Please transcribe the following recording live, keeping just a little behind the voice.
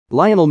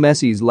Lionel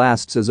Messi's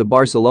lasts as a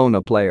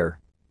Barcelona player.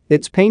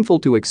 It's painful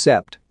to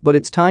accept, but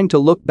it's time to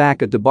look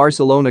back at the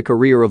Barcelona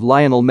career of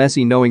Lionel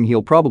Messi, knowing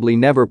he'll probably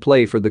never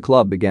play for the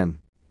club again.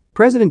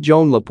 President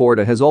Joan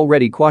Laporta has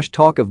already quashed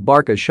talk of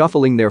Barca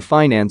shuffling their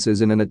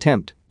finances in an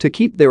attempt to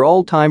keep their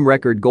all-time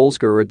record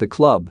goalscorer at the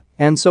club,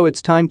 and so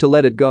it's time to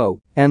let it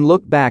go and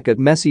look back at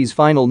Messi's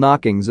final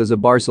knockings as a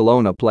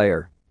Barcelona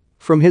player.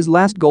 From his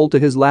last goal to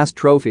his last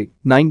trophy,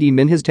 90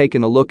 Min has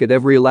taken a look at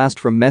every last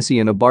from Messi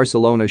in a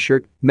Barcelona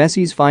shirt.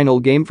 Messi's final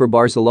game for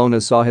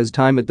Barcelona saw his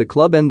time at the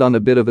club end on a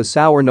bit of a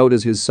sour note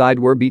as his side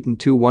were beaten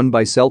 2-1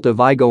 by Celta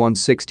Vigo on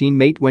 16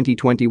 May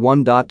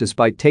 2021.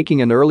 Despite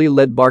taking an early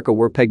lead, Barca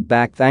were pegged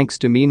back thanks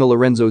to Mina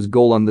Lorenzo's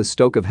goal on the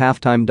Stoke of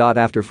halftime.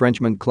 After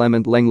Frenchman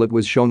Clement Lenglet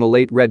was shown a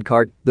late red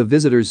card, the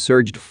visitors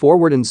surged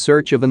forward in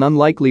search of an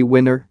unlikely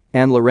winner,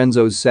 and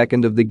Lorenzo's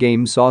second of the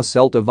game saw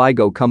Celta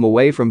Vigo come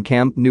away from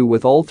Camp Nou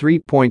with all 3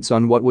 points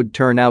on what would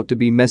turn out to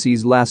be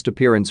Messi's last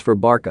appearance for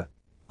Barca.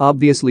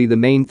 Obviously, the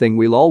main thing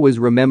we'll always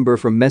remember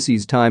from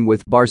Messi's time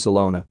with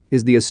Barcelona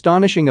is the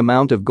astonishing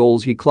amount of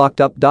goals he clocked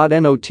up. Not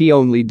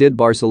only did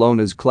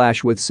Barcelona's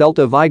clash with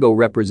Celta Vigo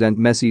represent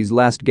Messi's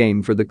last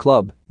game for the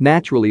club,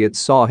 naturally it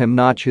saw him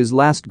notch his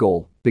last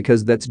goal,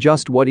 because that's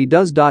just what he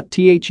does. The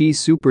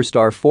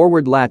superstar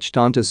forward latched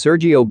onto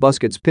Sergio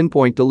Busquets'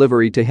 pinpoint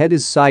delivery to head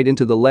his side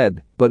into the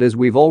lead, but as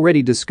we've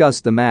already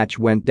discussed, the match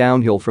went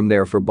downhill from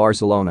there for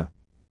Barcelona.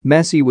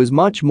 Messi was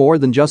much more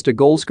than just a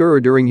goalscorer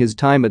during his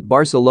time at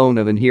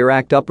Barcelona, and he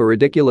racked up a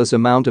ridiculous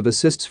amount of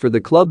assists for the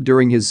club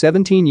during his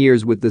 17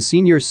 years with the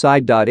senior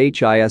side.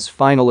 His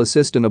final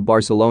assist in a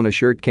Barcelona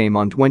shirt came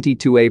on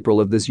 22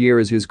 April of this year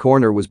as his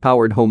corner was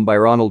powered home by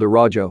Ronald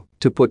Araujo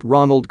to put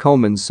Ronald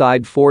Koeman's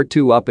side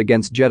 4-2 up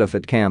against Getafe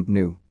at Camp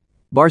Nou.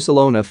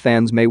 Barcelona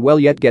fans may well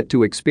yet get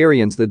to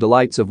experience the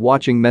delights of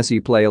watching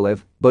Messi play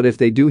live, but if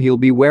they do, he'll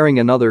be wearing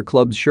another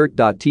club's shirt.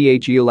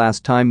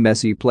 Last time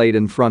Messi played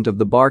in front of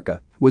the Barca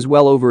was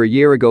well over a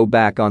year ago,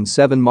 back on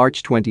 7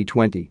 March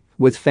 2020,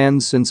 with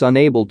fans since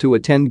unable to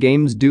attend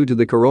games due to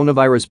the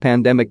coronavirus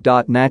pandemic.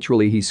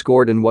 Naturally, he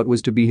scored in what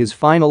was to be his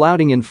final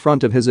outing in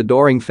front of his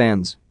adoring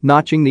fans,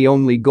 notching the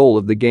only goal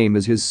of the game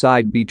as his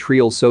side beat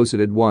Real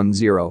Sociedad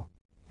 1-0.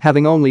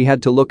 Having only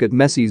had to look at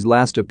Messi's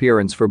last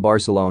appearance for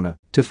Barcelona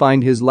to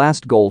find his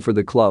last goal for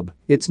the club,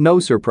 it's no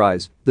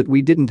surprise that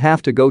we didn't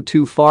have to go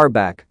too far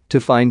back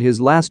to find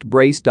his last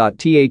brace.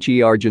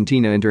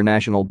 Argentina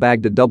international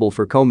bagged a double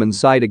for Koeman's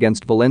side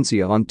against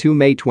Valencia on 2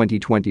 May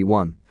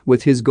 2021,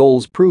 with his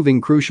goals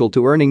proving crucial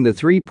to earning the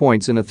 3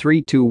 points in a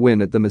 3-2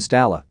 win at the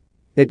Mestalla.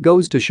 It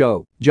goes to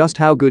show just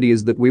how good he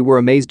is that we were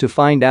amazed to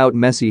find out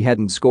Messi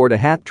hadn't scored a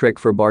hat-trick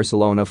for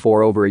Barcelona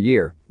for over a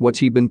year. What's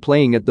he been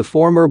playing at? The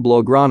former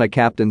Blaugrana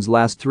captain's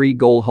last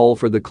 3-goal haul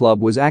for the club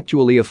was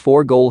actually a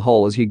 4-goal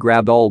haul as he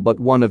grabbed all but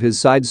one of his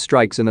side's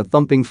strikes in a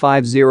thumping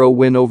 5-0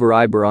 win over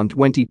Eibar on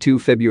 22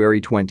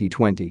 February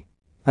 2020.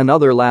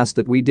 Another last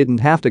that we didn't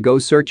have to go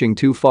searching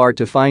too far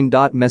to find.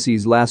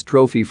 Messi's last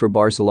trophy for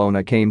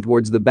Barcelona came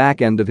towards the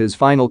back end of his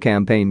final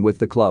campaign with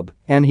the club,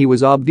 and he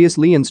was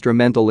obviously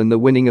instrumental in the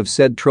winning of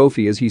said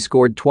trophy as he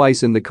scored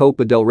twice in the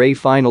Copa del Rey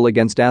final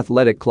against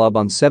Athletic Club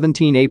on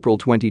 17 April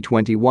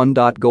 2021.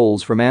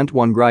 Goals from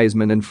Antoine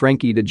Griezmann and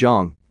Frenkie de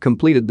Jong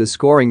completed the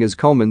scoring as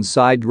Koeman's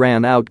side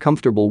ran out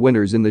comfortable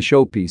winners in the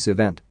showpiece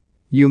event.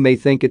 You may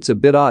think it's a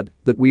bit odd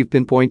that we've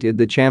pinpointed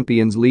the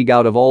Champions League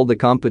out of all the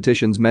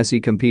competitions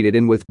Messi competed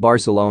in with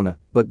Barcelona,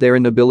 but their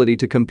inability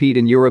to compete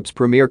in Europe's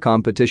premier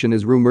competition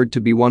is rumored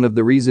to be one of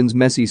the reasons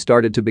Messi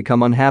started to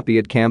become unhappy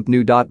at Camp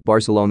Nou.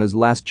 Barcelona's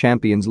last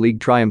Champions League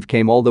triumph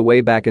came all the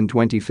way back in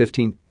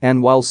 2015,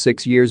 and while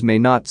 6 years may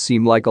not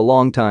seem like a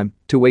long time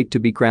to wait to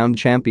be crowned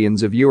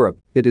champions of Europe,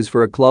 it is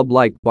for a club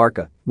like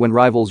Barca, when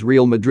rivals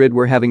Real Madrid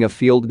were having a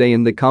field day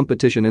in the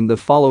competition in the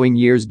following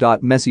years.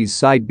 Messi's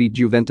side beat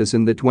Juventus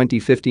in the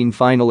 2015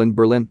 final in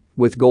Berlin,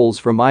 with goals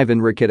from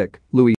Ivan Rakitic, Louis